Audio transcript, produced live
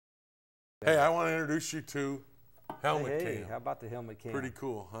Hey, I want to introduce you to Helmet Hey, Cam. how about the helmet cam? Pretty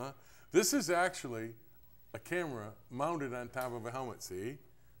cool, huh? This is actually a camera mounted on top of a helmet. See,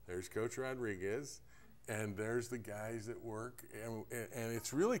 there's Coach Rodriguez, and there's the guys that work, and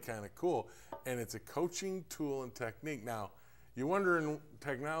it's really kind of cool. And it's a coaching tool and technique. Now, you're wondering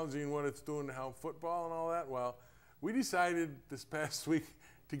technology and what it's doing to help football and all that? Well, we decided this past week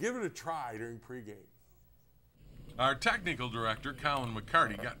to give it a try during pregame. Our technical director, Colin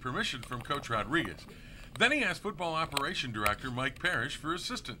McCarty, got permission from Coach Rodriguez. Then he asked football operation director Mike Parrish for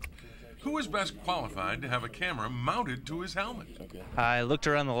assistance. Who is best qualified to have a camera mounted to his helmet? I looked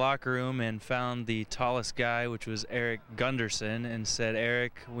around the locker room and found the tallest guy, which was Eric Gunderson, and said,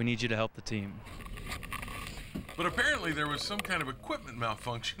 "Eric, we need you to help the team." But apparently there was some kind of equipment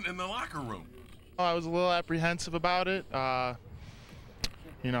malfunction in the locker room. I was a little apprehensive about it.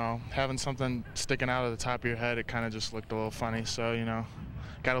 You know, having something sticking out of the top of your head, it kind of just looked a little funny. So, you know,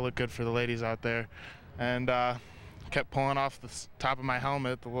 got to look good for the ladies out there. And kept pulling off the top of my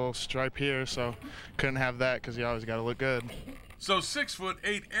helmet, the little stripe here, so couldn't have that because you always got to look good. So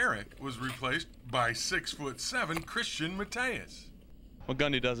 6'8" Eric was replaced by 6'7" Christian Mateus. What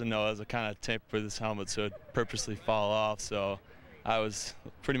Gundy doesn't know is I kind of tapered this helmet so it'd purposely fall off. So I was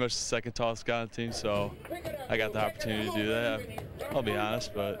pretty much the second tallest guy on the team, so I got the opportunity to do that. I'll be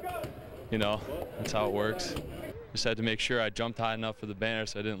honest, but, you know, that's how it works. Just had to make sure I jumped high enough for the banner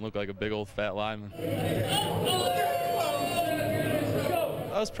so I didn't look like a big old fat lineman.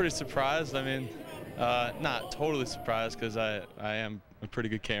 I was pretty surprised. I mean, not totally surprised because I am a pretty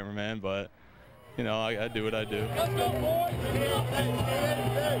good cameraman, but, you know, I do what I do.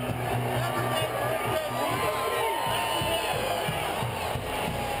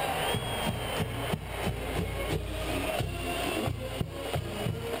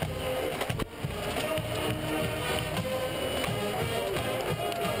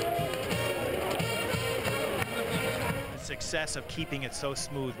 Success of keeping it so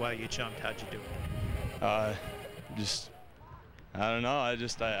smooth while you jumped, how'd you do it? I don't know. I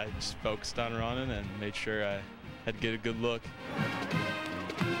just focused on running and made sure I had to get a good look.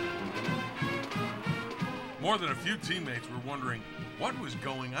 More than a few teammates were wondering what was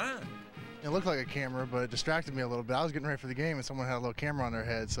going on. It looked like a camera, but it distracted me a little bit. I was getting ready for the game, and someone had a little camera on their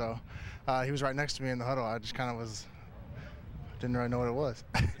head, so he was right next to me in the huddle. I just kind of didn't really know what it was.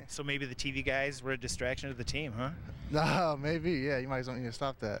 So maybe the TV guys were a distraction to the team, huh? No, maybe, yeah. You might need to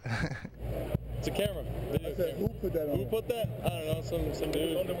stop that. It's a camera. I said, who put that on? Who put that? I don't know, some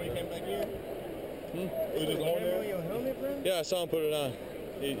dude. On there when you came back in? It was just on there? Your helmet, bro? Yeah, I saw him put it on.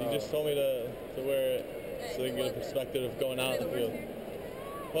 He just told me to wear it so they can get a perspective of going out in the field.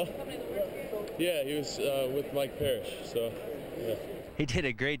 Well, yeah, he was with Mike Parrish, so yeah. He did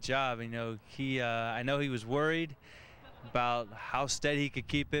a great job. You know, I know he was worried about how steady he could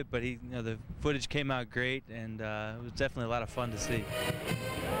keep it, but the footage came out great, and it was definitely a lot of fun to see.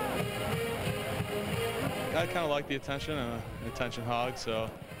 I kind of like the attention. I'm an attention hog, so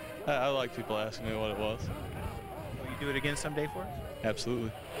I like people asking me what it was. Will you do it again someday for us?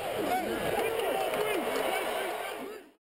 Absolutely.